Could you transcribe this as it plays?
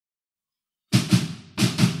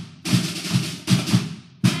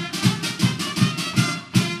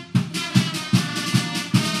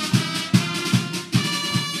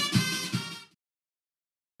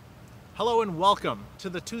Hello and welcome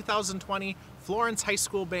to the 2020 Florence High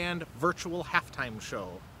School Band Virtual Halftime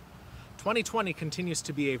Show. 2020 continues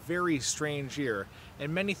to be a very strange year,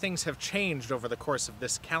 and many things have changed over the course of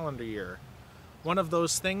this calendar year. One of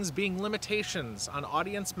those things being limitations on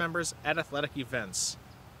audience members at athletic events.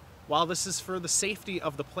 While this is for the safety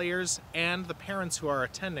of the players and the parents who are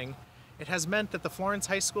attending, it has meant that the Florence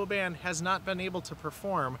High School Band has not been able to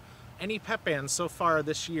perform any pep bands so far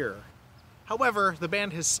this year. However, the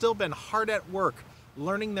band has still been hard at work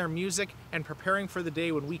learning their music and preparing for the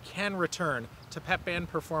day when we can return to pep band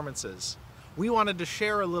performances. We wanted to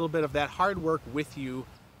share a little bit of that hard work with you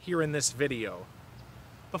here in this video.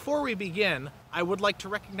 Before we begin, I would like to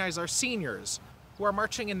recognize our seniors who are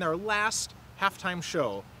marching in their last halftime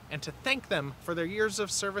show and to thank them for their years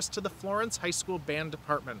of service to the Florence High School Band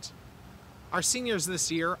Department. Our seniors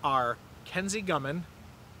this year are Kenzie Gumman,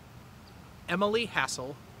 Emily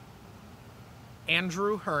Hassel,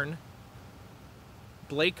 Andrew Hearn,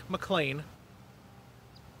 Blake McLean,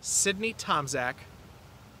 Sydney Tomzak,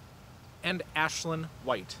 and Ashlyn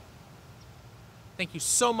White. Thank you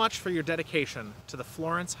so much for your dedication to the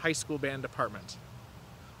Florence High School Band Department.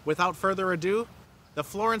 Without further ado, the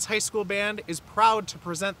Florence High School Band is proud to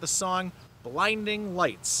present the song Blinding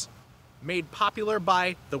Lights, made popular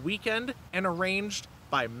by The Weeknd and arranged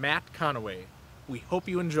by Matt Conaway. We hope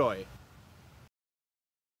you enjoy.